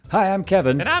Hi, I'm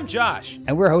Kevin. And I'm Josh.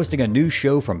 And we're hosting a new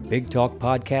show from Big Talk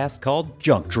Podcast called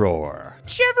Junk Drawer.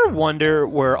 Did you ever wonder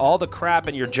where all the crap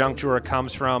in your junk drawer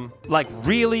comes from? Like,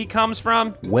 really comes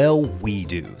from? Well, we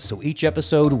do. So each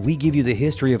episode, we give you the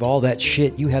history of all that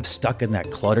shit you have stuck in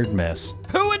that cluttered mess.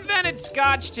 Who invented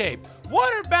Scotch tape?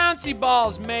 What are bouncy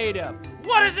balls made of?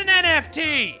 What is an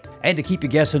NFT? And to keep you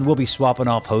guessing, we'll be swapping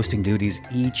off hosting duties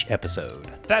each episode.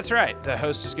 That's right. The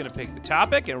host is going to pick the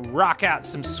topic and rock out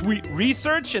some sweet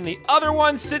research, and the other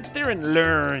one sits there and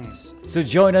learns. So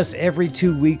join us every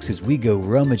 2 weeks as we go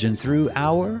rummaging through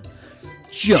our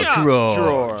junk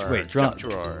drawer. Wait, junk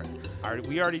drawer.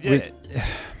 We already did it.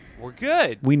 We're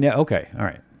good. We know. Okay, all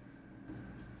right.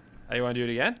 Oh, you want to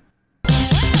do it again?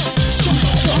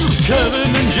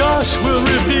 Kevin and Josh will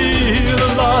reveal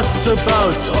a lot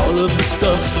about all of the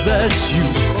stuff that you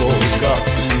forgot.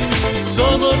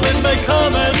 Some of it may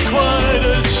come as quite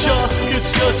a shock.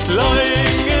 It's just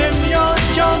lying in your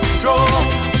junk drawer.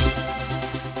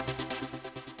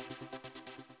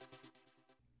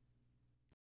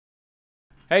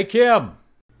 Hey, Kim.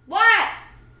 What?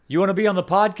 You want to be on the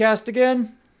podcast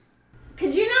again?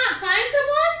 Could you not find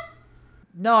someone?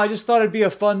 No, I just thought it'd be a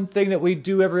fun thing that we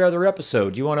do every other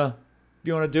episode. You wanna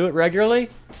do it regularly?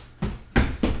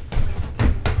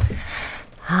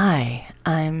 Hi,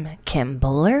 I'm Kim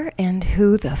Bowler, and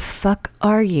who the fuck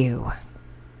are you?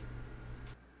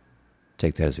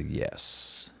 Take that as a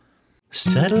yes.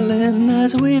 Settle in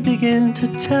as we begin to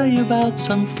tell you about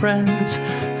some friends,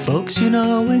 folks you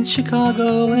know in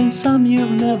Chicago and some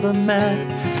you've never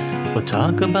met. We'll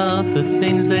talk about the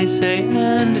things they say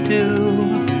and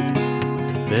do.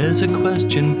 There's a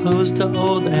question posed to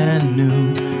old and new.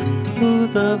 Who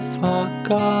the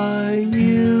fuck are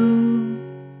you?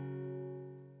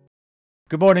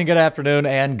 Good morning, good afternoon,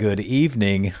 and good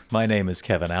evening. My name is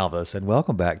Kevin Alvis, and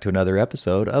welcome back to another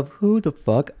episode of Who the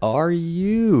Fuck Are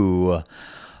You?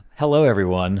 Hello,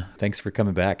 everyone. Thanks for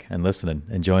coming back and listening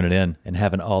and joining in and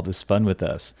having all this fun with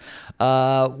us.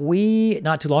 We,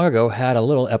 not too long ago, had a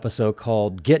little episode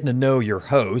called Getting to Know Your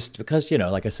Host because,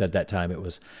 like I said, that time it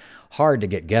was hard to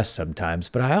get guests sometimes,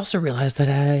 but I also realized that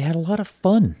I had a lot of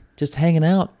fun just hanging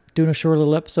out, doing a short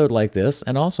little episode like this,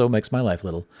 and also makes my life a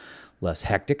little less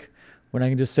hectic when I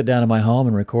can just sit down in my home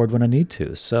and record when I need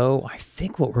to. So I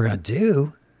think what we're going to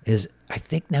do is, I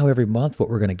think now every month what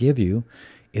we're going to give you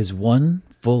is one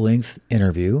full-length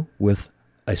interview with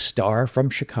a star from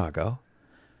Chicago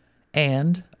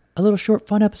and a little short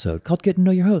fun episode called Get to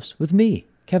Know Your Host with me,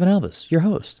 Kevin Alvis, your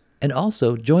host. And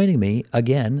also joining me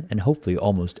again, and hopefully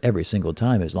almost every single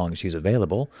time as long as she's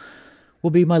available,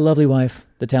 will be my lovely wife,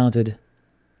 the talented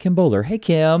Kim Bowler. Hey,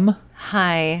 Kim.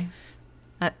 Hi.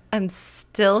 I'm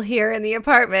still here in the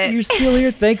apartment. You're still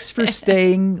here. Thanks for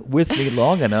staying with me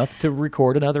long enough to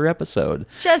record another episode.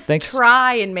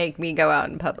 Try and make me go out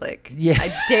in public. Yeah.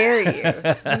 I dare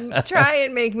you. Try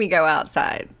and make me go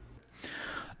outside.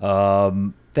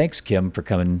 Thanks, Kim, for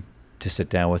coming to sit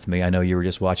down with me. I know you were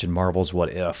just watching Marvel's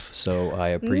What If, so I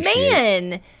appreciate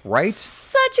Man, right?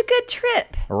 Such a good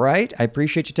trip. Right? I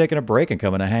appreciate you taking a break and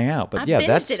coming to hang out. But I yeah,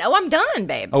 finished it. Oh, I'm done,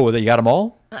 babe. Oh, you got them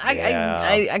all?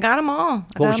 I got them all.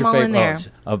 What was your all favorite? in there.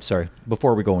 Oh, I'm sorry.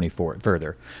 Before we go any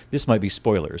further, this might be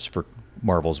spoilers for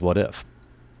Marvel's What If.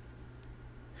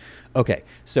 Okay,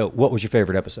 so what was your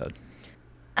favorite episode?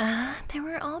 They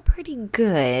were all pretty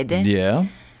good. Yeah.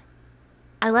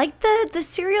 I like the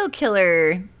serial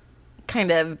killer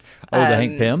kind of. Oh, the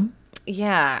Hank Pym?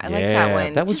 Yeah, I like that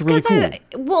one. That was Just really 'cause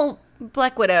well,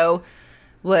 Black Widow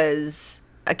was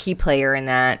a key player in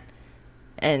that.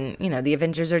 And, the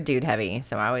Avengers are dude heavy.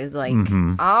 So I always like,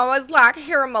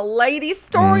 hearing my lady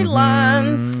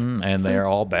storylines. And they're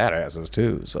all badasses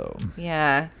too, so.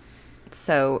 Yeah.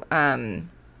 So,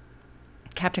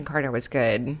 Captain Carter was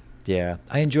good. Yeah,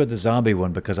 I enjoyed the zombie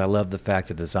one because I love the fact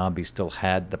that the zombie still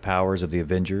had the powers of the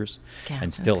Avengers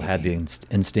and still had the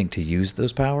instinct to use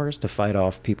those powers to fight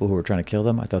off people who were trying to kill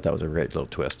them. I thought that was a great little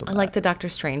twist on that. I like the Doctor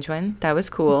Strange one. That was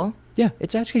cool. Yeah,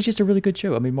 it's actually just a really good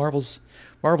show. I mean, Marvel's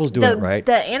doing it right.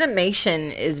 The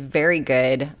animation is very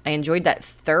good. I enjoyed that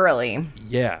thoroughly.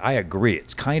 Yeah, I agree.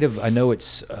 It's kind of, I know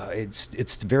it's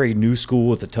very new school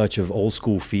with a touch of old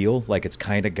school feel. Like it's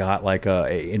kind of got like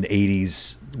an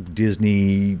 80s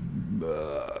Disney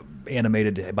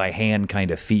animated by hand kind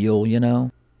of feel, Do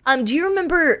you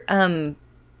remember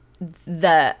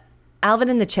the Alvin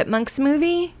and the Chipmunks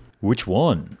movie? Which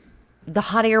one? The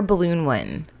hot air balloon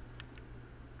one.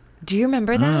 Do you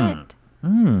remember that?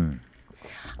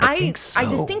 I think so. I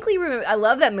distinctly remember. I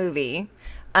love that movie.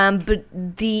 But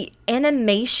the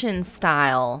animation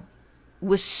style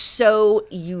was so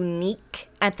unique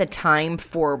at the time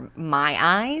for my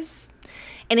eyes.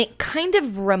 And it kind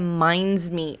of reminds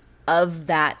me of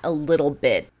that a little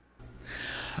bit.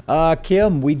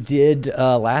 Kim, we did,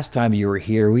 last time you were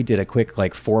here, we did a quick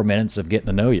 4 minutes of getting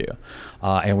to know you.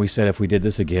 And we said if we did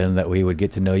this again, that we would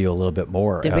get to know you a little bit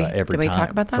more Did we time talk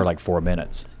about that? for 4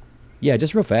 minutes. Yeah,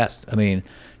 just real fast. I mean,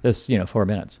 just, 4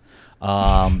 minutes.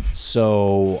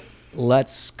 So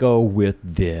let's go with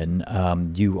then.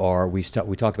 We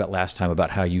talked about last time about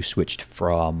how you switched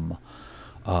from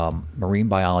marine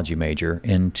biology major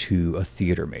into a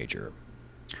theater major.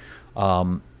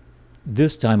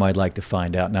 This time I'd like to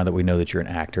find out, now that we know that you're an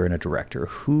actor and a director,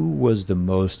 who was the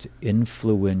most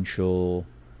influential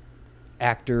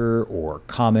actor or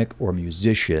comic or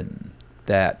musician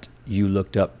that you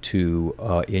looked up to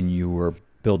in your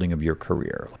building of your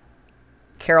career?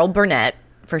 Carol Burnett,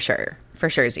 for sure. For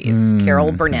surezies.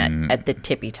 Carol Burnett at the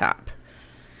tippy top.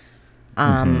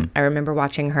 I remember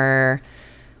watching her,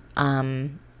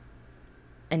 and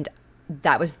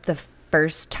that was the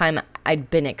first time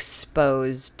I'd been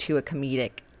exposed to a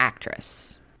comedic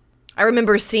actress. I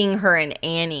remember seeing her in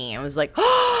Annie. I was like,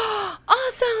 oh,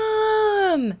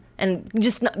 awesome! And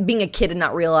just being a kid and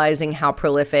not realizing how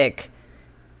prolific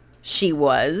she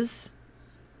was.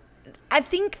 I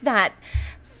think that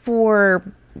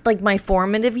for my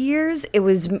formative years, it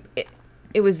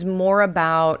was more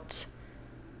about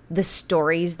the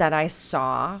stories that I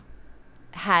saw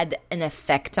had an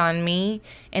effect on me,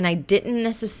 and I didn't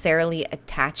necessarily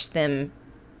attach them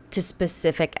to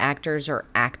specific actors or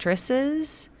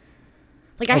actresses.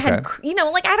 I had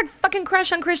a fucking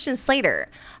crush on Christian Slater.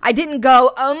 I didn't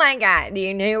go, oh my God, do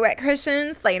you know what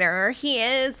Christian Slater? He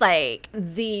is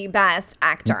the best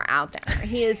actor out there.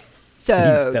 He is so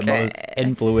He's the good. most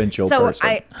influential So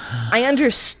person. I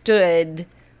understood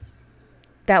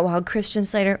that while Christian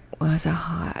Slater was a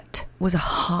hot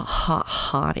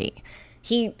hottie,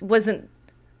 he wasn't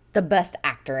the best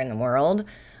actor in the world.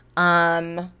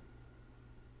 And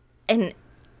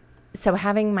so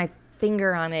having my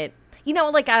finger on it,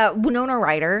 Winona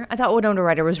Ryder. I thought Winona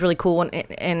Ryder was really cool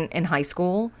in high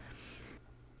school.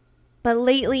 But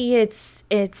lately it's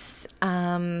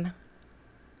I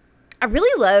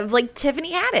really love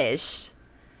Tiffany Haddish.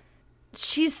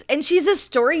 She's a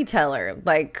storyteller.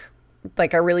 I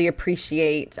really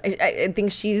appreciate. I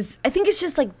think it's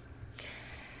just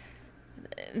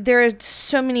there are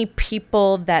so many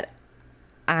people that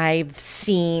I've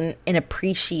seen and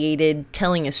appreciated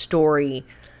telling a story,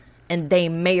 and they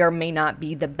may or may not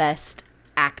be the best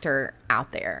actor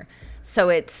out there. So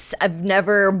I've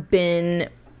never been.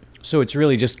 So it's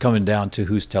really just coming down to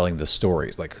who's telling the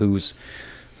stories, who's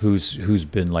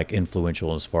been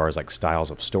influential as far as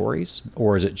styles of stories,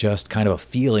 or is it just kind of a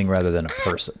feeling rather than a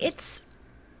person?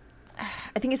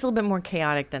 I think it's a little bit more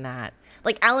chaotic than that.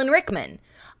 Alan Rickman.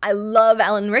 I love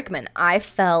Alan Rickman. I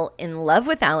fell in love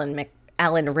with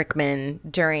Alan Rickman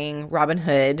during Robin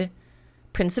Hood,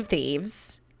 Prince of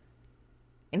Thieves.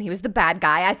 And he was the bad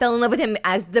guy. I fell in love with him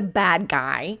as the bad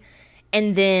guy.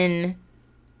 And then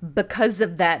because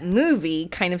of that movie,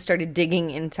 kind of started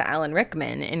digging into Alan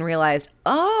Rickman and realized,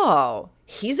 oh,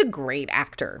 he's a great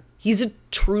actor. He's a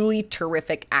truly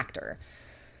terrific actor.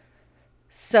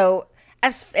 So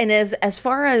as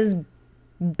far as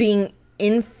being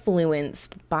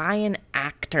influenced by an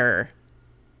actor,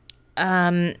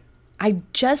 I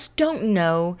just don't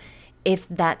know if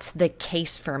that's the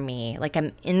case for me.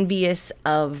 I'm envious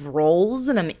of roles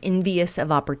and I'm envious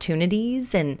of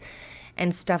opportunities and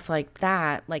stuff like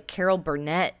that. Carol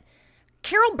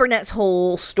Burnett's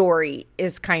whole story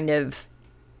is kind of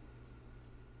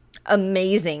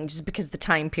amazing just because the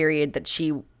time period that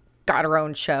she got her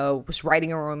own show, was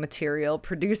writing her own material,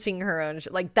 producing her own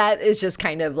show. That is just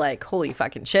kind of holy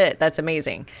fucking shit. That's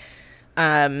amazing.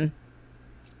 And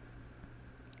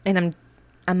I'm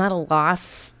at a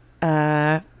loss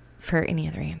for any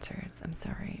other answers. I'm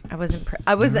sorry. I wasn't.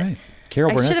 Right.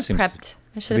 Carol Burnett I should have seems prepped.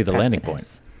 to be the landing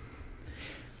point.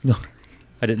 No,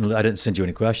 I didn't send you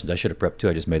any questions. I should have prepped too.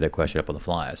 I just made that question up on the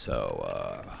fly.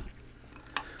 So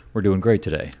we're doing great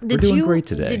today. Did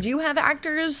you have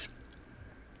actors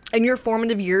in your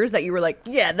formative years that you were like,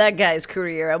 yeah, that guy's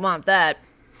career, I want that?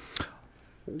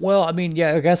 Well, I mean,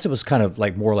 yeah, I guess it was kind of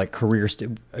more career.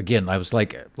 Again, I was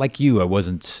like you. I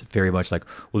wasn't very much well,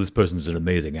 this person's an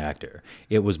amazing actor.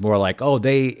 It was more oh,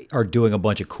 they are doing a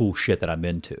bunch of cool shit that I'm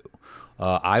into.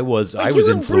 I was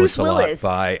influenced a lot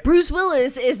by Bruce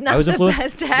Willis. Is not the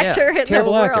best actor in the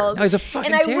world. Actor. No, he's a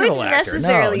fucking terrible actor. And I wouldn't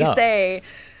necessarily say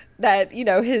that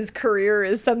his career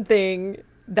is something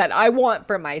that I want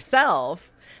for myself.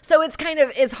 So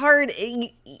it's hard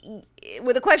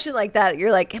with a question like that.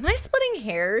 You're like, am I splitting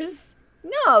hairs?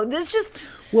 No, this just.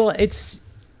 Well, it's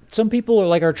some people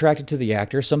are attracted to the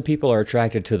actor. Some people are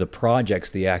attracted to the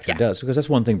projects the actor does, because that's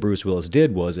one thing Bruce Willis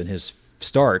did was in his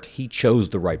start, he chose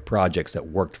the right projects that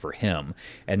worked for him,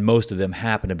 and most of them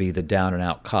happen to be the down and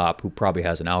out cop who probably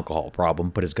has an alcohol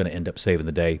problem but is going to end up saving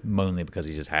the day mainly because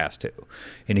he just has to,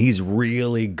 and he's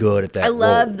really good at that. I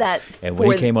love role. that. And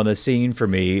when he came on the scene for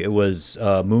me, it was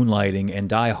Moonlighting and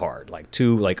Die Hard, like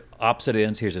two like opposite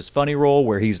ends. Here's this funny role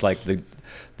where he's like the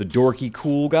dorky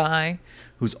cool guy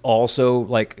who's also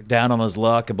like down on his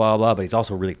luck and blah blah, but he's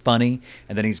also really funny,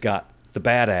 and then he's got the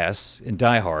badass in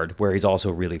Die Hard, where he's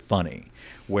also really funny.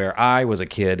 Where I was a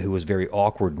kid who was very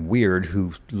awkward and weird,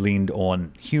 who leaned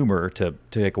on humor to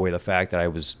take away the fact that I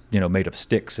was, made of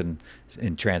sticks and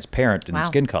transparent in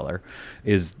skin color,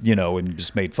 and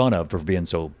just made fun of for being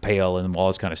so pale and all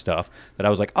this kind of stuff. That I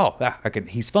was like, oh,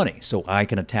 he's funny, so I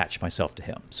can attach myself to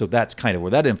him. So that's kind of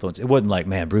where that influence. It wasn't like,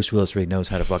 man, Bruce Willis really knows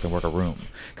how to fucking work a room,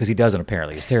 because he doesn't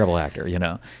apparently. He's a terrible actor,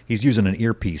 He's using an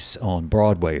earpiece on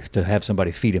Broadway to have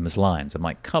somebody feed him his lines. I'm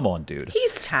like, come on, dude.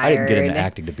 He's tired. I didn't get into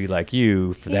acting to be like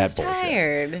you for that bullshit. He's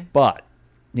tired. But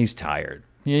he's tired.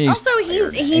 He's also,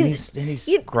 tired,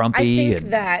 he's grumpy. I think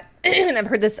that, and I've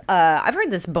heard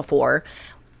this before.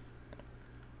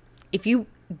 If you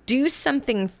do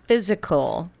something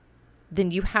physical,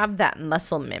 then you have that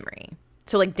muscle memory.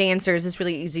 So like dancers, it's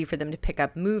really easy for them to pick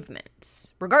up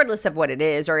movements, regardless of what it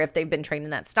is, or if they've been trained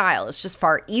in that style. It's just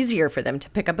far easier for them to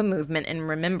pick up a movement and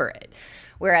remember it.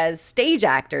 Whereas stage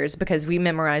actors, because we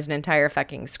memorize an entire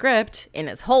fucking script in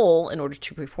its whole in order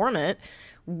to perform it,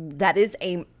 that is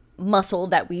a muscle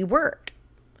that we work.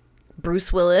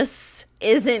 Bruce Willis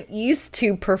isn't used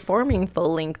to performing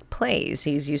full-length plays.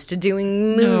 He's used to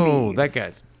doing movies. No, that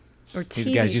guy's... Or TV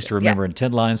These guys used to shows. remembering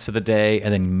 10 lines for the day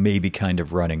and then maybe kind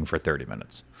of running for 30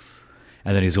 minutes.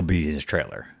 And then he'll be in his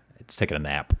trailer. It's taking a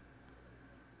nap.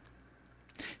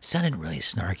 Sounded really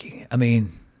snarky. I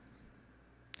mean,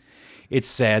 it's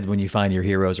sad when you find your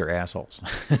heroes are assholes.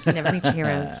 Never meet your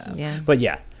heroes. Yeah. But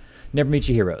yeah, never meet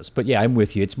your heroes. But yeah, I'm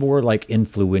with you. It's more like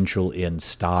influential in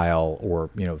style or,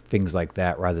 things like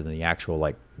that rather than the actual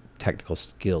like technical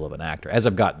skill of an actor. As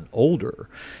I've gotten older,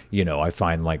 I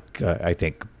find I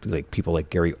think like people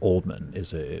like Gary Oldman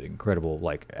is an incredible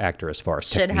like actor as far as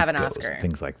should technique have an goes, Oscar.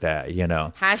 Things like that,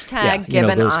 Hashtag give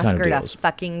an those kind of Oscar to deals.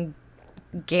 fucking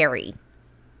Gary.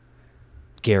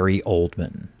 Gary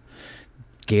Oldman.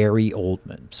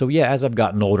 So yeah, as I've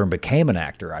gotten older and became an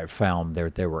actor, I've found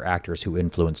there were actors who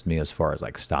influenced me as far as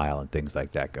like style and things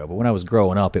like that go. But when I was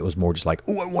growing up, it was more just like,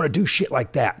 oh, I want to do shit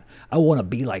like that. I want to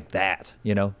be like that.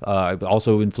 I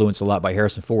also influenced a lot by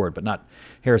Harrison Ford, but not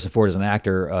Harrison Ford as an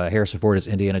actor. Harrison Ford as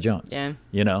Indiana Jones. Yeah.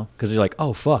 Because you're like,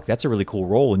 oh fuck, that's a really cool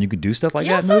role, and you could do stuff like He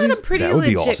that. also in had movies. a pretty That would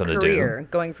be legit awesome career, to do.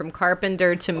 going from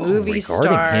carpenter to movie regarding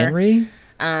star. Henry.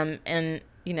 And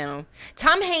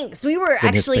Tom Hanks. We were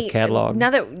In his actually, catalog. now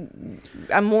that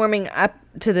I'm warming up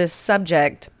to this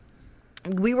subject,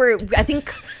 I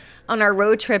think on our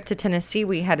road trip to Tennessee,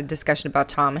 we had a discussion about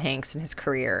Tom Hanks and his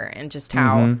career and just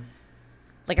how,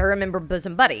 like, I remember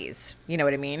Bosom Buddies. You know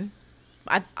what I mean?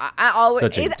 I always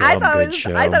Such a I dumb thought good it was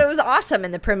show. I thought it was awesome,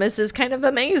 and the premise is kind of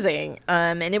amazing.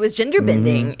 And it was gender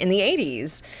bending in the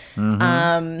 80s.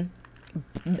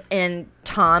 And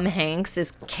Tom Hanks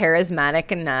is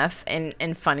charismatic enough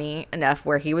and funny enough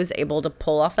where he was able to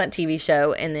pull off that TV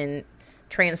show and then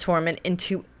transform it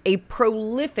into a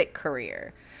prolific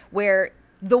career where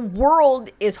the world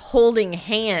is holding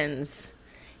hands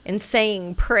and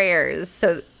saying prayers.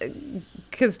 So,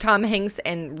 because Tom Hanks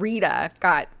and Rita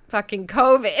got fucking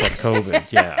COVID.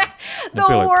 COVID, yeah.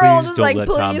 The world is like, let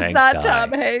Tom please Hanks not die."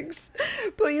 Tom Hanks.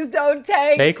 Please don't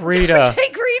take Rita. Don't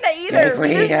take Rita either. Take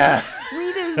Rita.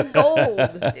 Rita's gold.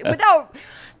 Without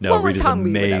No, what would Rita's Tom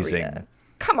be without amazing. Rita?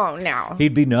 Come on now.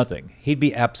 He'd be nothing. He'd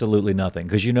be absolutely nothing.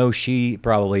 Because she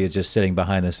probably is just sitting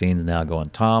behind the scenes now going,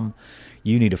 Tom,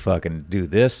 you need to fucking do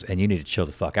this and you need to chill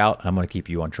the fuck out. I'm going to keep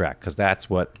you on track. Because that's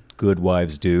what good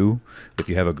wives do. If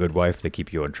you have a good wife, they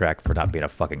keep you on track for not being a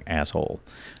fucking asshole.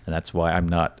 And that's why I'm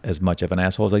not as much of an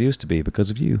asshole as I used to be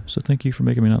because of you. So thank you for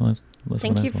making me not less of an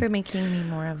Thank you asshole. for making me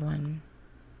more of one.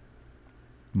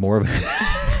 More of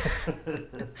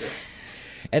it.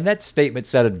 And that statement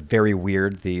sounded very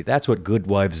weird. That's what good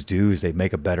wives do is they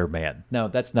make a better man. No,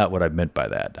 that's not what I meant by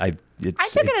that. I took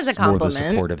it as a more the compliment.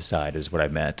 supportive side is what I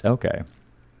meant. Okay.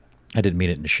 I didn't mean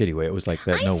it in a shitty way. It was like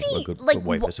that. I see, a good like,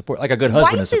 wife is support, like a good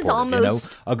husband wife is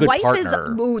supportive. A good wife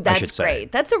partner. Ooh, I that's should say.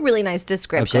 great. That's a really nice A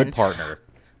description. good partner.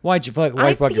 Why fuck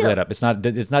your feel- that up? It's not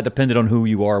dependent on who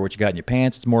you are, what you got in your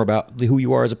pants. It's more about who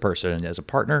you are as a person and as a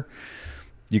partner.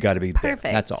 You got to be Perfect.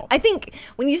 there. That's all. I think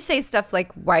when you say stuff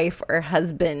like wife or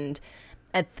husband,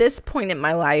 at this point in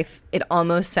my life, it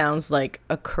almost sounds like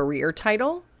a career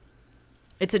title.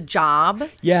 It's a job.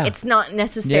 Yeah. It's not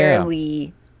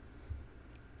necessarily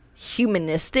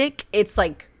humanistic. It's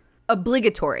like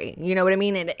obligatory. You know what I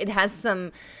mean? It has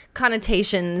some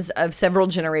connotations of several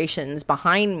generations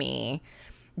behind me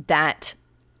that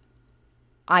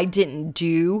I didn't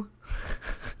do.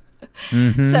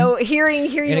 So hearing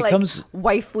it like comes-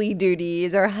 wifely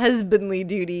duties or husbandly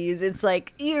duties, it's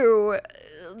like, ew,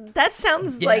 that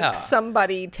sounds Yeah. like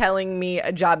somebody telling me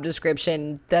a job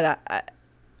description that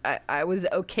I was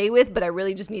okay with, but I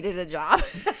really just needed a job.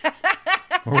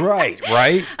 Right.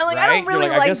 I'm like, I don't really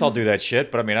You're I guess I'll do that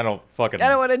shit, but I mean, I don't fucking. I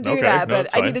don't want to do that, no, but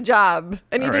that's I fine. need a job.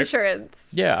 I need All right.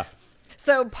 insurance. Yeah.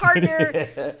 So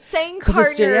partner, saying 'Cause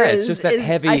partner it's just that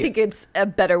heavy- I think it's a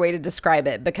better way to describe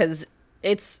it because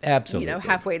it's Absolutely.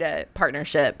 halfway to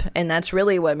partnership, and that's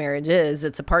really what marriage is.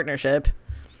 It's a partnership.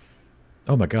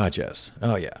 Oh my God, yes.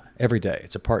 Oh yeah. Every day,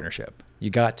 it's a partnership.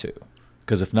 You got to,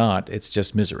 because if not, it's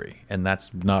just misery, and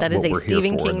that's not That what is a we're Stephen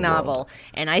here for in King the world. novel,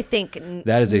 and I think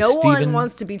That is a no one Stephen-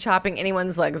 wants to be chopping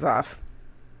anyone's legs off.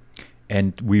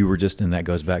 And we were just, and that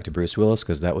goes back to Bruce Willis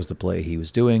because that was the play he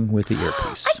was doing with the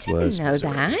earpiece. I didn't know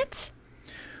Misery. that.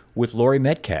 With Laurie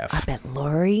Metcalf. I bet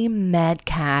Laurie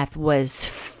Metcalf was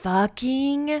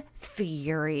fucking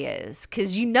furious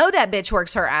because you know that bitch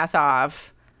works her ass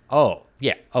off. Oh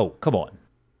yeah. Oh come on.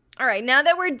 All right, now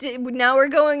that we're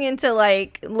going into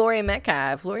like Laurie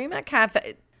Metcalf. Laurie Metcalf,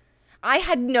 I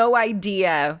had no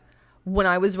idea when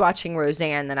I was watching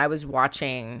Roseanne that I was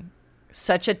watching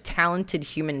such a talented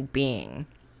human being.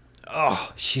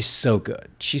 Oh, she's so good.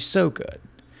 She's so good.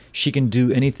 She can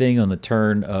do anything on the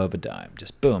turn of a dime.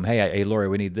 Just boom. Hey, Laurie,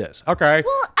 we need this. Okay.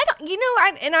 Well, I don't, you know,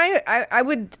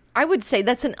 I would say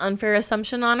that's an unfair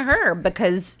assumption on her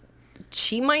because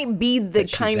she might be the That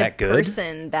she's kind that of good?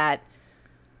 person that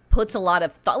puts a lot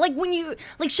of thought. Like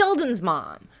like Sheldon's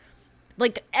mom.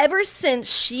 Like ever since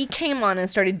she came on and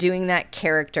started doing that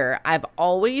character, I've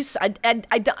always,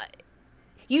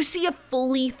 you see a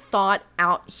fully thought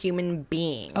out human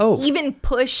being. Oh. Even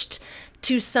pushed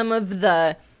to some of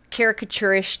the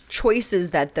caricaturish choices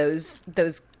that those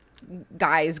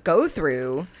guys go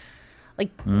through. Like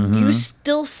you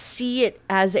still see it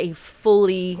as a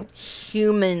fully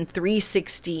human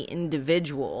 360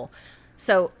 individual.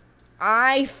 So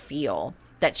I feel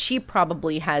that she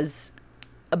probably has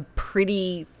a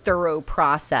pretty thorough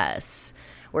process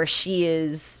where she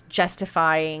is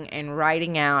justifying and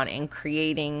writing out and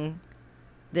creating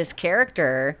this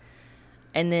character,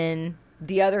 and then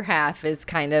the other half is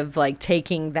kind of like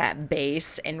taking that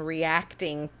base and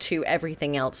reacting to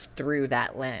everything else through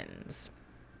that lens.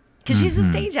 Because she's a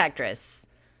stage actress.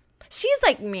 She's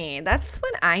like me. That's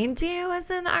what I do as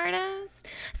an artist.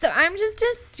 So I'm just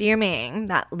assuming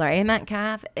that Laurie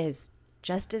Metcalf is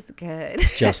just as good.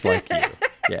 Just like you.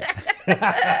 Yeah.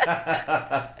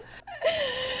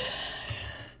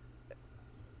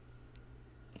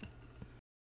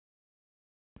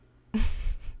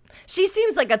 She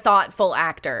seems like a thoughtful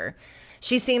actor.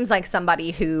 She seems like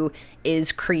somebody who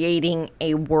is creating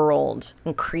a world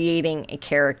and creating a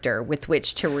character with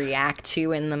which to react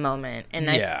to in the moment. And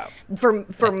Yeah.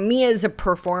 for me as a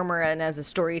performer and as a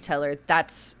storyteller,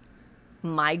 that's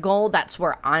my goal. That's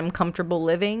where I'm comfortable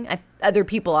living. Other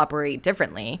people operate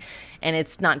differently, and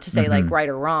it's not to say like right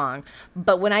or wrong.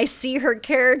 But when I see her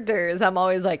characters, I'm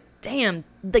always like, damn,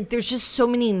 like there's just so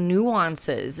many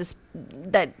nuances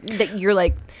that you're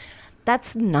like,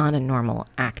 that's not a normal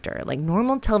actor. Like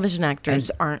normal television actors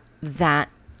aren't that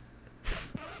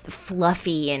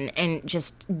fluffy and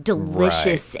just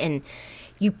delicious, and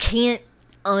you can't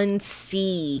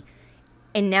unsee.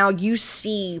 And now you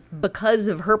see, because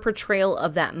of her portrayal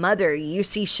of that mother, you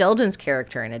see Sheldon's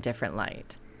character in a different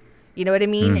light. You know what I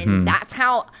mean? And that's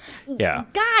how, Yeah.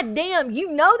 God damn,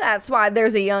 you know that's why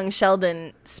there's a young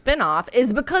Sheldon spinoff,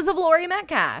 is because of Laurie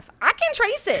Metcalf. I can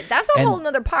trace it. That's a whole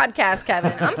nother podcast,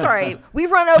 Kevin. I'm sorry.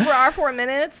 We've run over our 4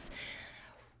 minutes,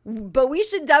 but we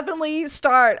should definitely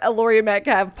start a Laurie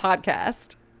Metcalf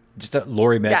podcast. Just a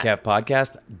Laurie Metcalf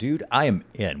podcast. Dude, I am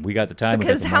in. We got the time.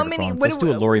 Because we got the how many? microphones. Let's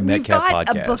do a Laurie we've Metcalf got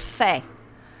podcast. a buffet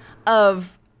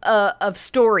of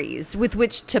stories with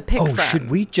which to pick from.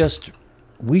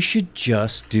 We should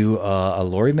just do a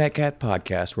Laurie Metcalf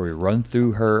podcast where we run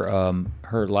through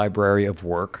her library of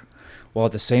work, while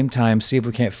at the same time see if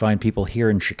we can't find people here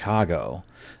in Chicago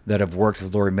that have worked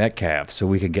with Laurie Metcalf, so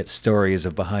we can get stories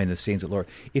of behind the scenes of Laurie.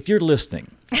 If you're listening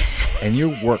and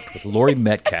you worked with Laurie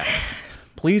Metcalf,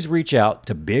 please reach out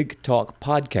to Big Talk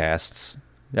Podcasts,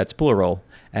 that's plural,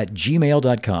 at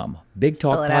gmail.com. Big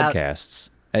Talk Spell it out. Podcasts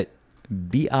at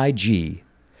BIGTALK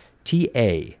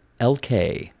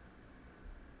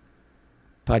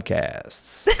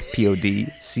Podcasts.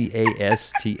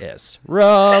 Podcasts.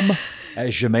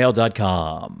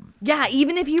 rum@gmail.com. Yeah,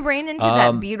 even if you ran into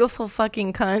that beautiful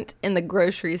fucking cunt in the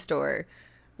grocery store,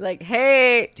 like,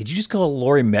 hey, Did you just call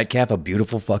Lori Metcalf a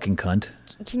beautiful fucking cunt?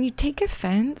 can you take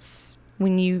offense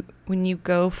when you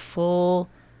go full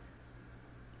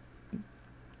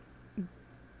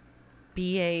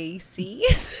BAC?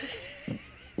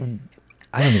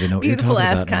 I don't even know what Beautiful you're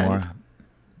ass talking about cunt. anymore.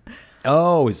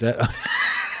 Oh, is that...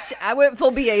 I went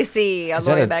full BAC on that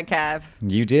Lori a- Metcalf.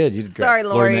 You did. You did great. Sorry,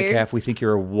 Lori. Metcalf, we think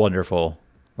you're wonderful.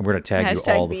 And we're going to tag you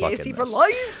all the Hashtag fucking BAC for this.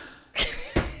 life.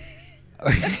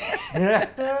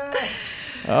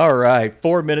 All right,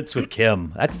 4 minutes with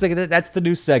Kim. That's the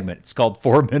new segment. It's called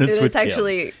 4 minutes It with is Kim.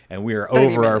 actually And we are 30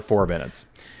 over our minutes. 4 minutes.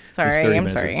 It's Sorry, 30 I'm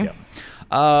minutes with sorry. Kim.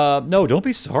 No, don't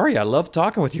be sorry. I love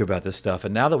talking with you about this stuff.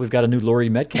 And now that we've got a new Lori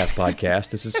Metcalf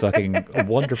podcast, this is fucking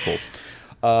wonderful.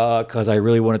 Because I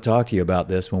really want to talk to you about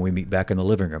this when we meet back in the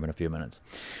living room in a few minutes.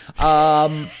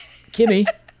 Kimmy,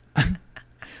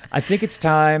 I think it's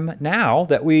time now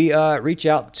that we reach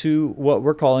out to what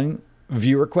we're calling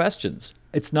viewer questions.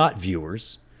 It's not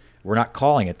viewers. We're not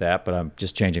calling it that, but I'm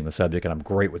just changing the subject, and I'm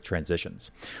great with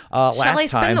transitions. Shall I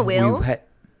spin the wheel?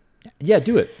 Yeah,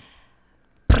 do it.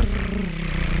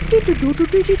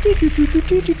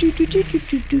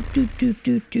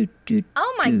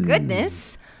 Oh my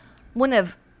goodness. One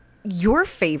of your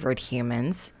favorite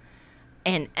humans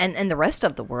and the rest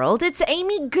of the world, it's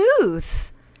Amy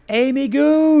Guth. Amy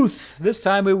Guth. This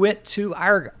time we went to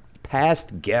our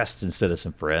past guests and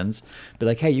citizen friends. Be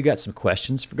like, hey, you got some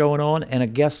questions for going on? And I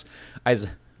guess I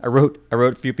wrote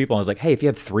a few people. And I was like, hey, if you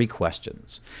have 3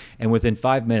 questions, and within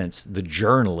 5 minutes, the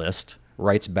journalist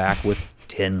writes back with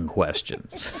 10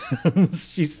 questions.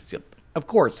 She's, of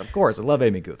course. I love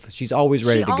Amy Guth. She's always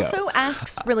ready to go. She also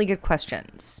asks really good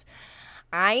questions.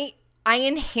 I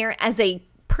inherit as a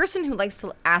person who likes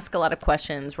to ask a lot of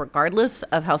questions, regardless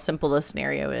of how simple the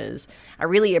scenario is. I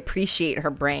really appreciate her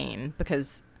brain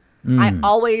because I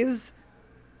always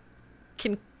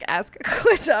can ask a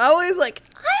question. I always like,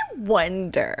 I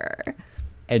wonder.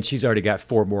 And she's already got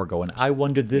 4 more going. I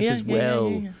wondered this as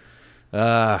well.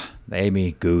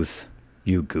 Amy Guth.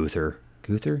 You Guther.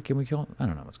 Guther? Can we call him? I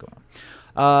don't know what's going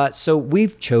on. So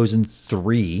we've chosen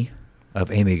 3 of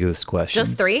Amy Guth's questions.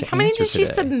 Just 3? to How many answer did she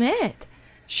today. submit?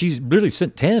 She's literally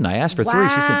sent 10. I asked for 3.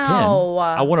 She sent 10. Wow.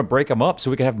 I want to break them up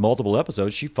so we can have multiple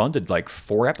episodes. She funded like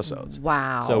 4 episodes.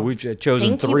 Wow. So we've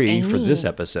chosen Thank you, 3 for Amy. this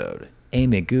episode.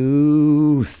 Amy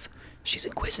Guth. She's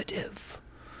inquisitive.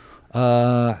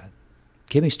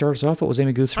 Kimmy, start us off. What was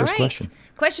Amy Guth's All first right. question?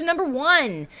 Question number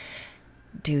 1.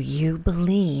 Do you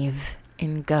believe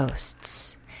in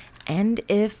ghosts? And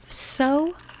if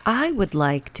so, I would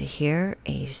like to hear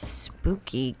a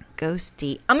spooky,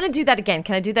 ghosty. I'm going to do that again.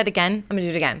 Can I do that again? I'm going to do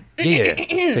it again.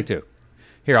 Yeah. Take 2.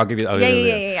 Here, I'll give you.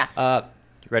 Yeah. You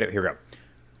ready? Here we go.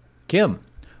 Kim,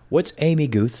 what's Amy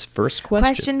Guth's first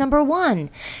question? Question number 1.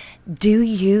 Do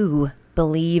you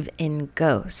believe in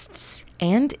ghosts?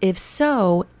 And if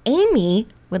so, Amy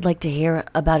would like to hear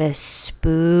about a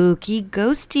spooky,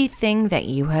 ghosty thing that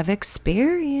you have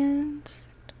experienced.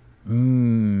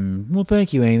 Well,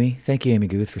 thank you, Amy. Thank you, Amy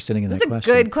Guth, for sending in that It's a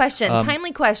question. good question.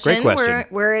 Timely question. great question.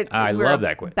 We're I love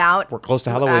that question. About, We're close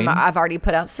to Halloween. I've already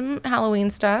put out some Halloween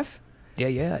stuff.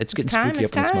 Yeah. It's getting time, spooky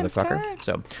it's up in time, this it's motherfucker.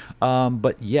 time. So,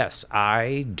 but yes,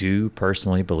 I do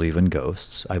personally believe in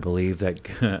ghosts. I believe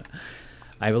that.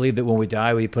 I believe that when we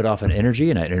die, we put off an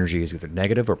energy, and that energy is either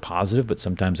negative or positive, but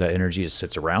sometimes that energy just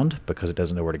sits around because it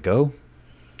doesn't know where to go.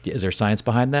 Is there science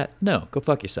behind that? No, go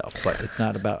fuck yourself. But it's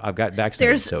not about. I've got vaccinated,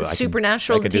 There's so a I can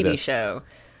Supernatural do TV this. show.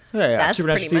 Yeah, That's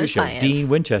Supernatural pretty TV much show. science. Dean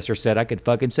Winchester said I could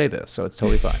fucking say this, so it's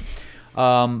totally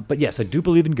fine. But yes, I do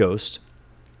believe in ghosts.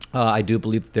 I do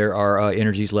believe there are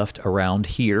energies left around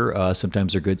here.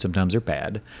 Sometimes they're good, sometimes they're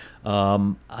bad.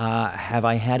 Have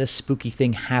I had a spooky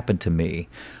thing happen to me?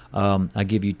 I'll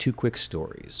give you 2 quick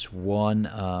stories. One,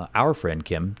 our friend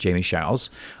Kim, Jamie Shows,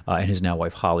 and his now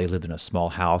wife Holly lived in a small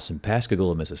house in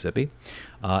Pascagoula, Mississippi.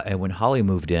 And when Holly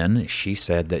moved in, she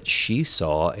said that she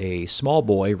saw a small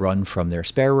boy run from their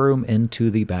spare room into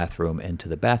the bathroom, into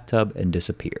the bathtub, and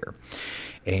disappear.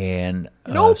 And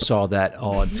saw that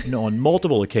on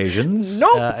multiple occasions.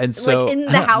 And so like in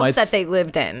the house my that they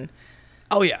lived in.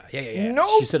 Oh, yeah.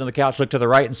 She sat on the couch, looked to the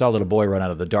right, and saw a little boy run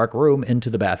out of the dark room into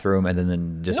the bathroom and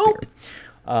then disappeared.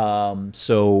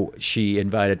 So she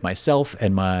invited myself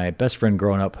and my best friend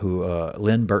growing up,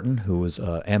 Lynn Burton, who was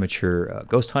an amateur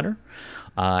ghost hunter.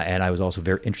 And I was also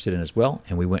very interested in as well.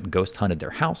 And we went and ghost hunted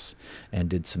their house and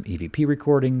did some EVP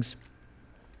recordings.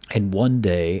 And one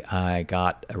day I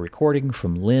got a recording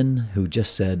from Lynn who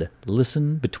just said,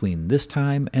 listen between this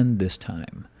time and this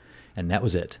time. And that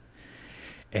was it.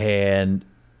 And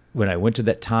when I went to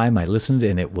that time, I listened,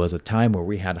 and it was a time where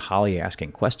we had Holly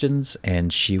asking questions,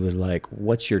 and she was like,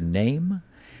 what's your name?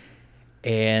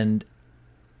 And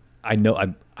I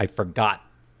know I forgot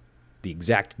the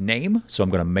exact name, so I'm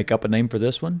going to make up a name for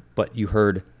this one. But you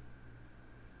heard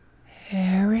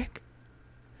Eric?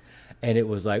 And it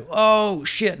was like, oh,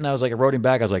 shit. And I was like, I wrote him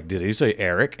back. I was like, did he say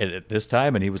Eric at this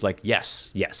time? And he was like, yes.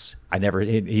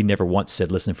 He never once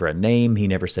said listen for a name. He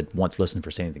never said once listen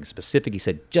for anything specific. He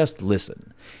said, just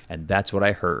listen. And that's what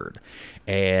I heard.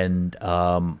 And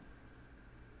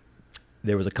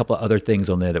there was a couple of other things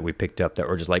on there that we picked up that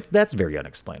were just like, that's very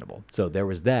unexplainable. So there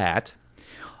was that.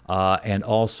 And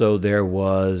also there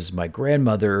was my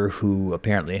grandmother, who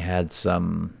apparently had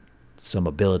some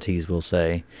abilities, we'll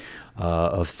say,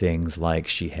 of things like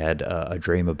she had a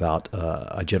dream about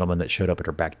a gentleman that showed up at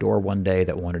her back door one day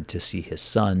that wanted to see his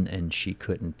son, and she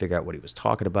couldn't figure out what he was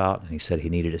talking about. And he said he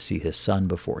needed to see his son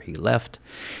before he left.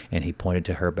 And he pointed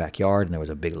to her backyard, and there was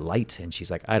a big light. And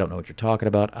she's like, I don't know what you're talking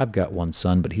about. I've got one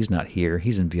son, but he's not here.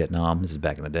 He's in Vietnam. This is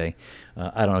back in the day.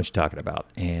 I don't know what you're talking about.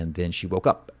 And then she woke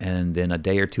up. And then a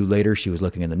day or two later, she was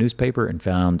looking in the newspaper and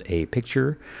found a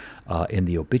picture in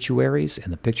the obituaries,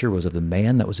 and the picture was of the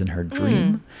man that was in her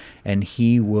dream, and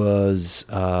he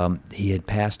had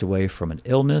passed away from an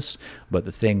illness. But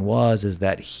the thing is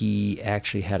that he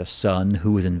actually had a son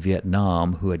who was in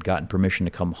Vietnam who had gotten permission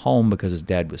to come home because his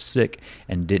dad was sick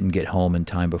and didn't get home in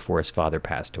time before his father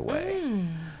passed away.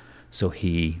 So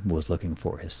he was looking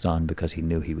for his son because he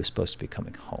knew he was supposed to be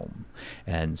coming home.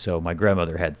 And so my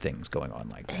grandmother had things going on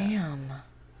like that. Damn.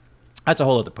 That's a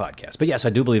whole other podcast. But yes, I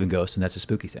do believe in ghosts, and that's a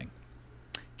spooky thing.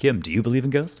 Kim, do you believe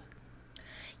in ghosts?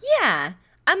 Yeah.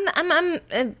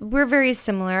 We're very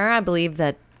similar. I believe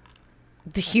that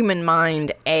the human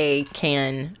mind,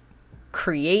 can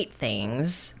create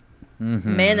things,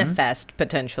 manifest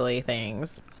potentially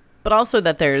things, but also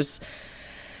that there's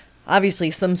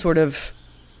obviously some sort of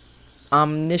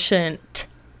omniscient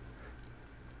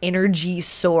energy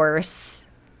source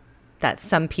that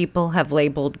some people have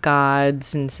labeled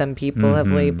gods and some people have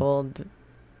labeled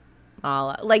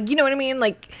Allah. Like, you know what I mean?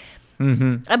 Like,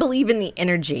 I believe in the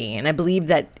energy, and I believe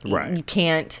that you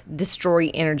can't destroy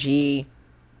energy.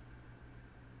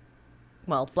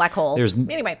 Well, black holes.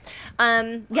 Anyway,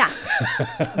 yeah.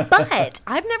 But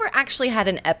I've never actually had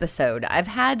an episode.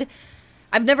 I've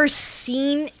never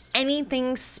seen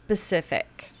anything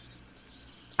specific.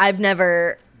 I've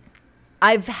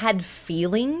had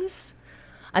feelings.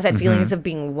 I've had feelings of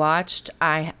being watched.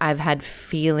 I've had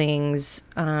feelings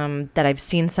that I've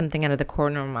seen something out of the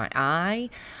corner of my eye.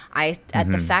 At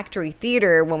the Factory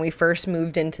Theater, when we first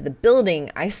moved into the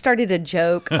building, I started a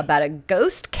joke about a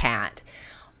ghost cat.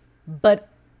 But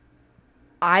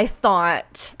I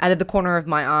thought out of the corner of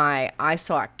my eye, I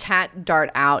saw a cat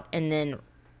dart out, and then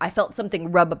I felt something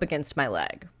rub up against my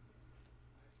leg.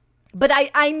 But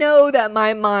I know that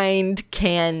my mind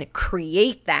can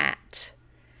create that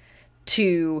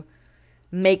to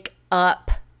make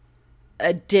up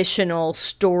additional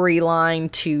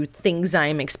storyline to things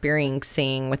I'm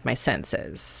experiencing with my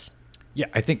senses. Yeah,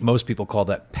 I think most people call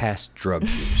that past drug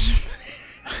use.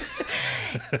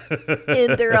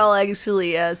 And they're all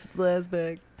actually acid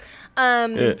flashback.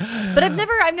 But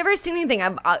I've never seen anything.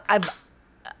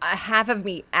 Half of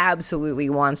me absolutely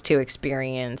wants to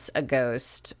experience a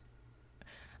ghost,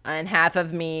 and half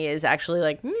of me is actually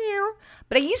like, meow.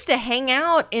 But I used to hang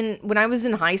out when I was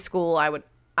in high school.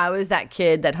 I was that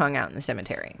kid that hung out in the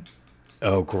cemetery.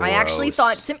 Oh, gross. I actually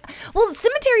thought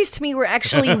cemeteries to me were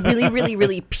actually really, really,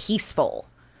 really peaceful.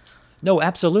 No,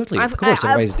 absolutely. Of course,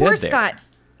 everybody's dead there. Got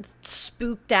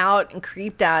spooked out and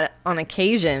creeped out on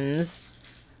occasions,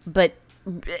 but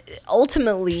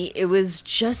ultimately it was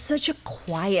just such a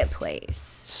quiet place.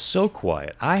 So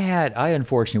quiet. I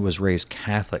unfortunately was raised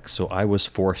Catholic, so I was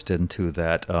forced into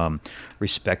that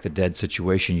respect the dead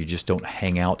situation. You just don't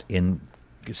hang out in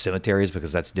cemeteries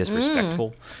because that's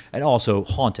disrespectful and also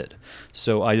haunted.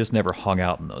 So I just never hung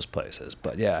out in those places.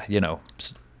 But yeah,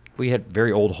 we had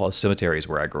very old cemeteries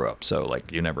where I grew up, so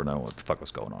like you never know what the fuck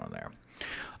was going on in there.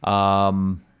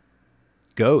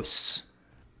 Ghosts.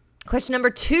 Question number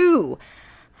 2.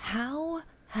 How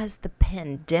has the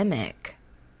pandemic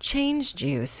changed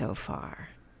you so far?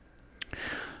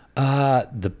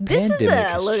 This is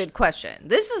a loaded question.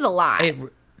 This is a lot.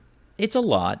 It's a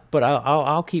lot, but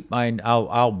I'll keep mine.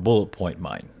 I'll bullet point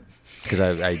mine because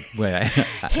I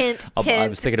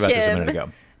was thinking about this a minute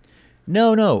ago.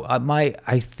 No.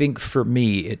 I think for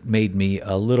me it made me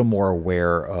a little more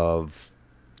aware of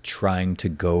trying to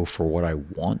go for what I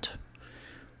want,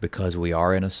 because we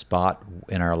are in a spot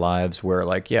in our lives where,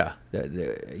 like,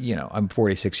 I'm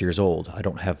 46 years old. I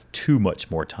don't have too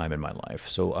much more time in my life.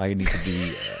 So I need to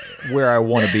be where I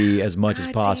want to be as much as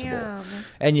possible. damn.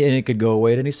 And it could go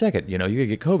away at any second. You could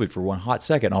get COVID for one hot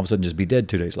second and all of a sudden just be dead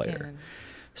 2 days later.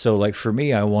 So, like, for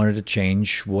me, I wanted to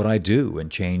change what I do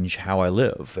and change how I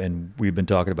live. And we've been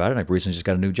talking about it, and I've recently just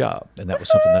got a new job. And that was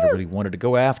something that I really wanted to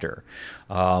go after.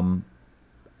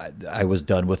 I was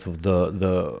done with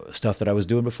the stuff that I was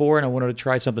doing before, and I wanted to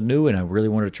try something new, and I really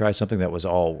wanted to try something that was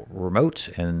all remote,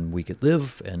 and we could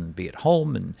live and be at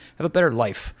home and have a better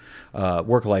life,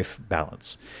 work-life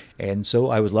balance. And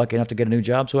so I was lucky enough to get a new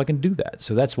job so I can do that.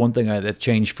 So that's one thing that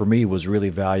changed for me, was really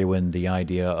valuing the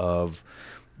idea of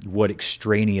what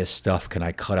extraneous stuff can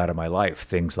I cut out of my life.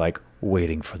 Things like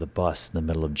waiting for the bus in the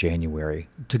middle of January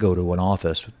to go to an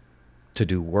office to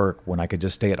do work, when I could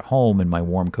just stay at home in my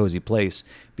warm, cozy place,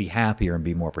 be happier and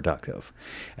be more productive.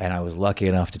 And I was lucky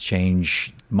enough to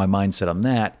change my mindset on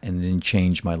that, and then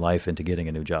change my life into getting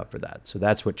a new job for that. So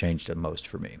that's what changed the most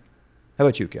for me. How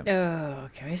about you, Kim? Oh,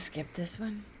 can we skip this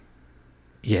one?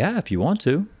 Yeah, if you want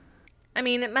to. I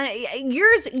mean,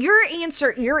 your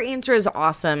answer is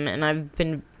awesome, and I've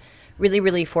been really,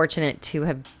 really fortunate to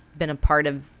have been a part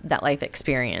of that life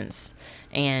experience,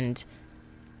 and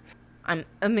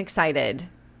I'm excited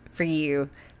for you,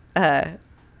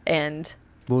 and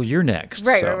Well, you're next.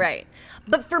 right.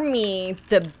 But for me,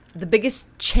 the biggest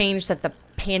change that the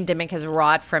pandemic has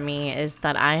wrought for me is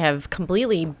that I have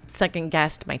completely second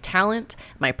guessed my talent,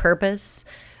 my purpose,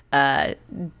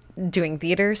 doing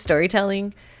theater,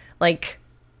 storytelling. Like,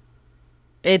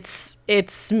 it's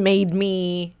made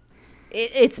me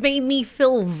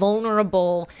feel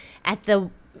vulnerable at the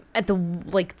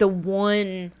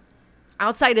one,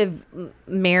 outside of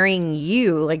marrying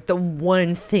you, like the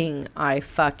one thing I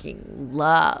fucking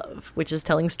love, which is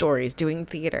telling stories, doing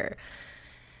theater.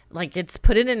 Like, it's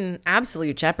put it in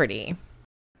absolute jeopardy.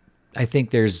 I think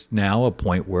there's now a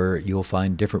point where you'll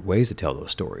find different ways to tell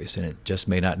those stories, and it just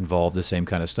may not involve the same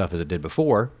kind of stuff as it did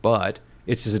before, but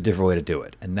it's just a different way to do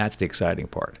it. And that's the exciting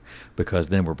part, because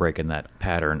then we're breaking that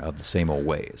pattern of the same old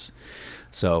ways.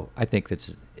 So I think it's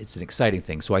an exciting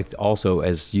thing. So I also,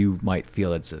 as you might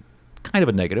feel, it's a kind of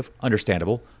a negative,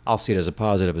 understandable. I'll see it as a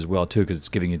positive as well, too, because it's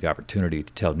giving you the opportunity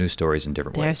to tell new stories in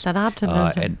different ways. There's that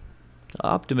optimism. And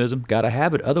optimism, gotta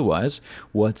have it. Otherwise,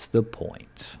 what's the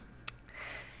point?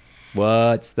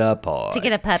 What's the point? To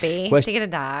get a puppy, to get a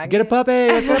dog. To get a puppy.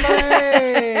 Let's get a puppy.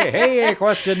 Hey,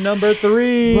 question number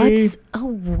 3. What's a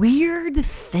weird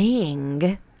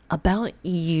thing about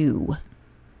you?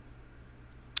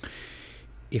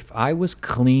 If I was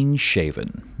clean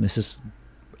shaven, this is...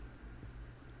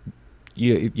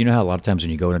 You know how a lot of times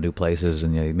when you go to new places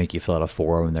and they make you fill out a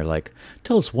form and they're like,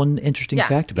 tell us one interesting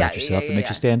fact about yourself that makes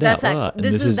you stand out.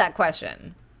 This is that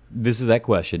question. This is that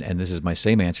question, and this is my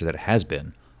same answer that it has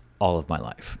been all of my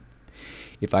life.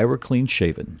 If I were clean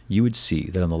shaven, you would see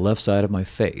that on the left side of my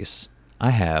face,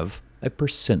 I have a %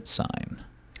 sign.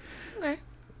 Okay.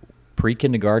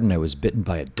 Pre-kindergarten, I was bitten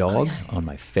by a dog on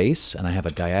my face, and I have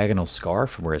a diagonal scar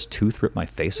from where his tooth ripped my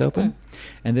face open.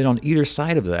 And then on either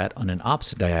side of that, on an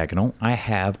opposite diagonal, I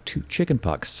have 2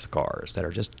 chickenpox scars that are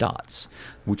just dots,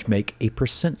 which make a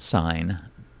 % sign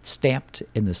stamped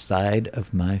in the side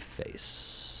of my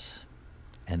face.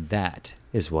 And that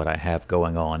is what I have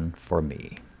going on for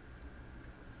me.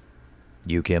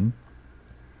 You, Kim?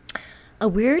 A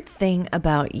weird thing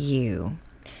about you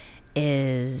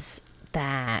is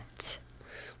that...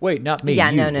 Wait, not me. Yeah,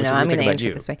 you. no. What's I'm weird going to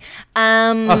thing answer about it this way.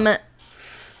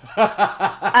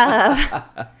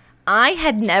 I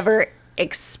had never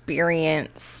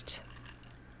experienced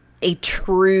a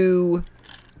true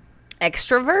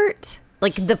extrovert,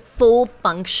 like the full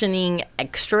functioning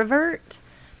extrovert.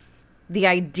 The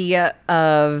idea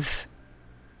of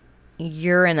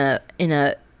you're in a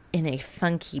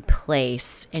funky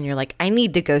place and you're like, I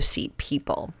need to go see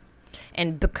people.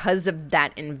 And because of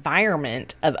that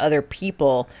environment of other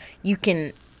people, you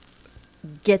can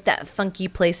get that funky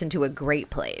place into a great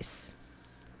place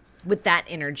with that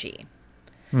energy.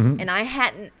 Mm-hmm. And I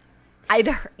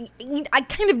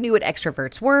kind of knew what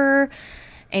extroverts were,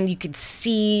 and you could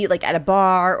see, like, at a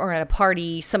bar or at a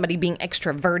party, somebody being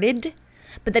extroverted,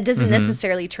 but that doesn't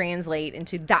necessarily translate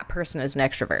into that person as an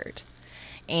extrovert.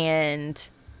 And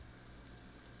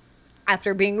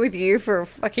after being with you for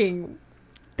fucking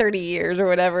 30 years or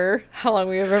whatever, how long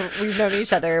we've known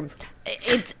each other,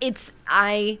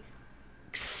 I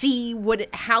see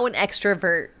how an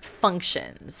extrovert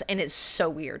functions, and it's so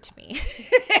weird to me.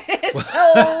 It's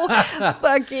so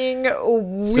fucking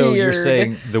weird. So you're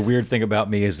saying the weird thing about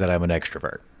me is that I'm an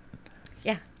extrovert?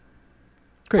 Yeah.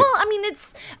 Great. Well,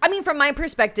 I mean, from my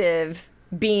perspective,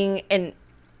 being an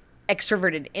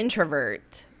extroverted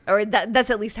introvert, or that's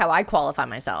at least how I qualify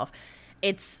myself.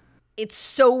 It's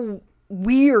so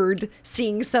weird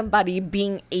seeing somebody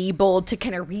being able to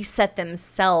kind of reset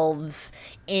themselves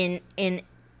in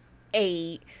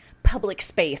a public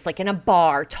space, like in a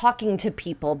bar, talking to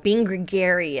people, being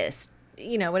gregarious.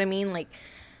 You know what I mean? Like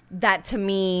that to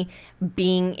me,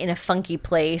 being in a funky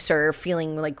place or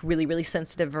feeling like really, really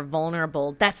sensitive or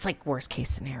vulnerable, that's like worst case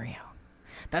scenario.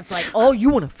 That's like, oh, you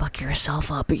want to fuck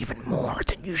yourself up even more,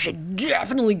 then you should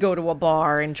definitely go to a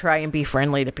bar and try and be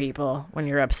friendly to people when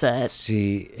you're upset.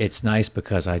 See, it's nice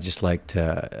because I just like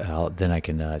to, then I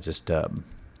can just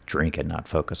drink and not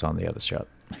focus on the other shit.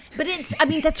 But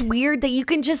that's weird that you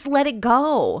can just let it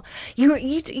go.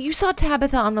 You saw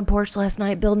Tabitha on the porch last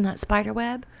night building that spider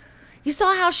web? You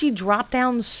saw how she dropped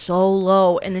down so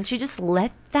low and then she just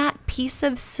let that piece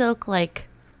of silk like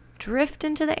drift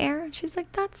into the air. And she's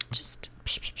like, that's just...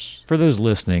 For those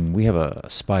listening, we have a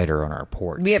spider on our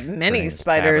porch. We have Her many name is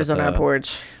spiders on our Tabitha.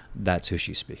 porch. That's who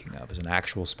she's speaking of, is an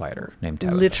actual spider named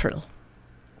Tabitha. Literal.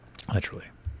 Literally.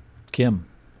 Kim.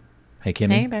 Hey,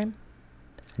 Kimmy. Hey, babe.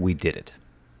 We did it.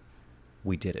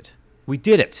 We did it. We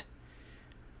did it.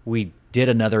 We did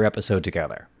another episode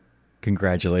together.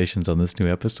 Congratulations on this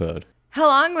new episode. How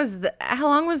long was the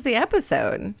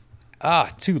episode?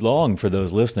 Too long for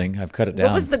those listening. I've cut it down.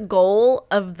 What was the goal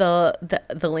of the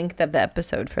length of the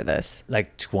episode for this?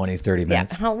 Like 20, 30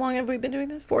 minutes. Yeah. How long have we been doing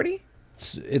this? 40?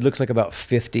 It looks like about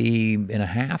 50 and a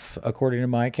half, according to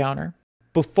my counter.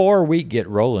 Before we get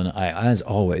rolling, I, as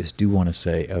always, do want to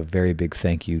say a very big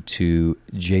thank you to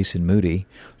Jason Moody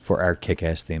for our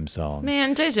kick-ass theme song.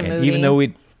 Man, Jason And Moody. even though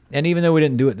we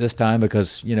didn't do it this time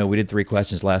because, we did 3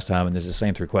 questions last time and there's the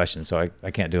same 3 questions, so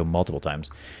I can't do them multiple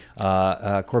times.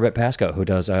 Corbett Pasco, who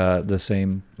does the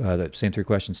same 3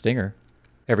 question stinger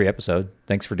every episode.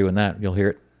 Thanks for doing that. You'll hear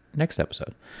it next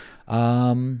episode.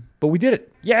 But we did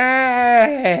it.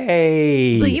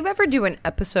 Yay! Will you ever do an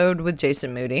episode with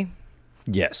Jason Moody?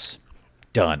 Yes.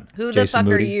 Done. Who the Jason fuck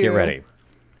are Moody, you? get ready.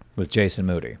 With Jason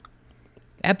Moody.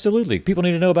 Absolutely. People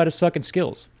need to know about his fucking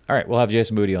skills. All right, we'll have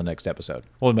Jason Moody on next episode.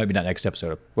 Well, maybe not next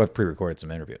episode. We'll have pre-recorded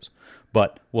some interviews.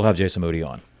 But we'll have Jason Moody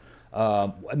on.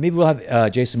 Maybe we'll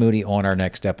have Jason Moody on our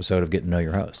next episode of Get to Know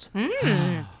Your Host.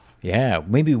 Yeah,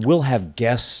 maybe we'll have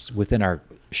guests within our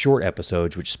short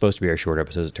episodes, which is supposed to be our short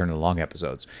episodes that turn into long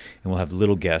episodes. And we'll have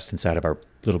little guests inside of our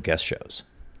little guest shows.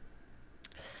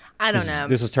 I don't know.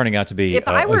 This is turning out to be If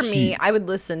I were me, huge- I would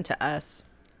listen to us.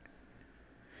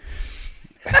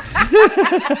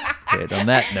 And on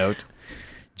that note,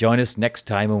 join us next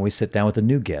time when we sit down with a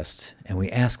new guest and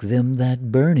we ask them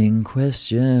that burning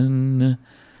question.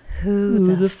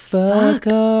 Who the fuck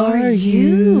are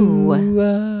you?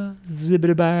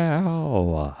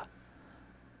 Zibbity-bow.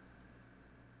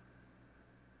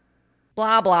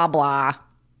 Blah, blah, blah.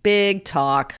 Big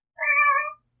talk.